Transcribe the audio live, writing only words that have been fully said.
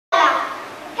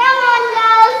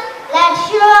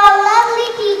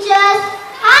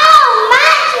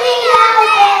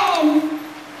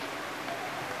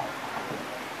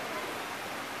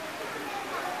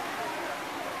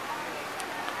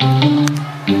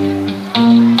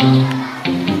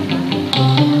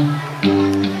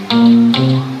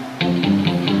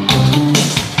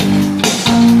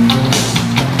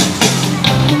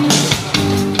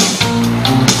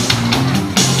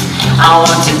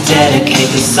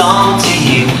song to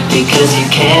you because you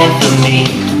care for me.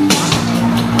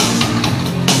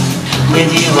 With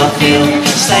you I feel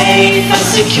safe and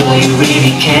secure, you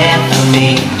really care for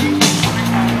me.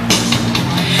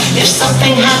 If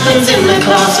something happens in the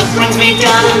class that brings me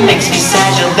down and makes me sad,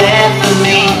 you're there for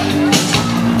me.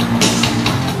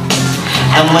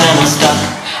 And when I'm stuck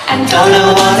and don't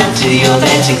know what to do, you're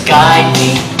there to guide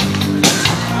me.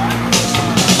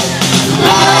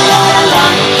 La la la, la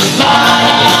la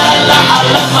la, I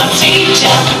love my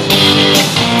teacher.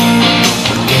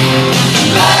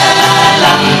 La la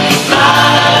la, la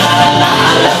la la,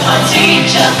 I love my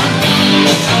teacher.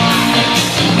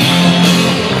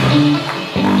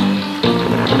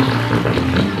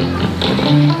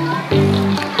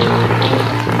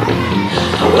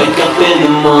 I wake up in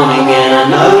the morning and I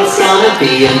know it's gonna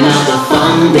be another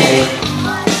fun day.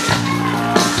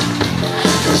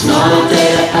 There's not a day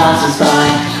that passes by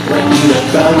when you don't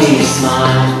throw me a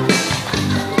smile.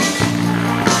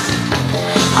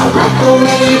 I like the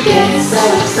way you get so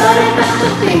excited about the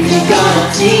things you're gonna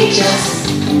teach us.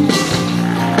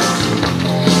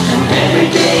 And every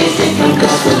day is different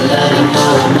 'cause we're learning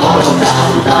more and more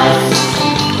about life.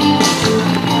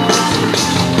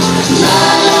 La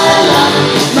la la,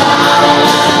 la la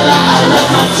la, I love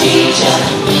my teacher.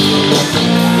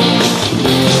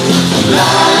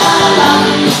 La la la,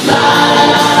 la la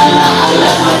la, I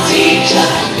love my teacher.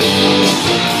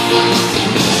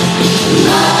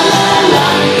 La la la,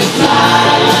 la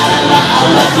la la, I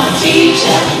love my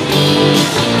teacher.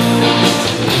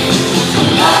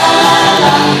 La la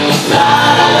la, la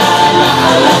la la,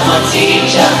 I love my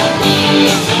teacher.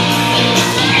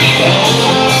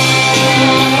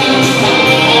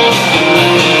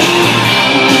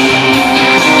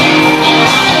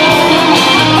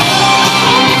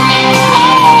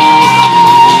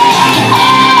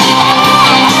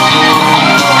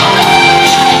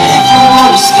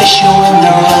 Special in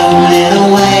their own little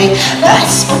way.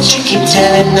 That's what you keep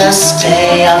telling us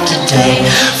day after day.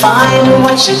 Find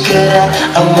what you're good at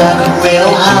and work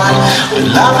real hard with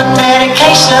love and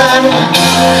dedication.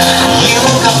 You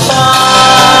will go far.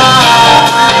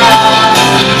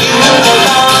 You will go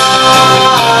far.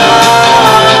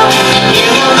 You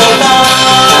will go far.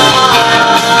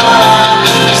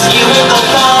 Yes, you will go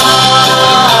far.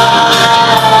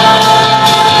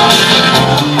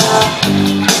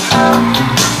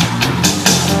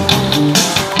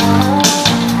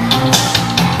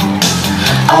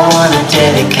 I wanna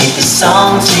dedicate this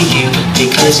song to you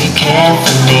because you care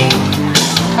for me.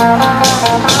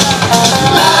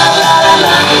 La la la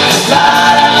la, la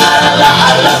la la la,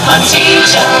 I love my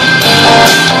teacher.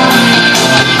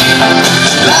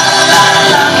 La la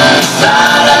la, la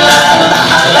la la,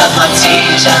 I love my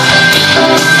teacher.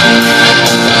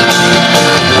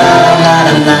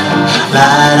 La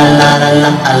la la la, la la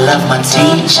la, I love my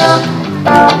teacher.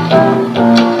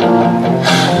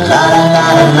 La la la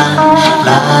la,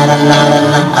 la la la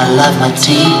la, I love my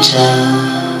teacher.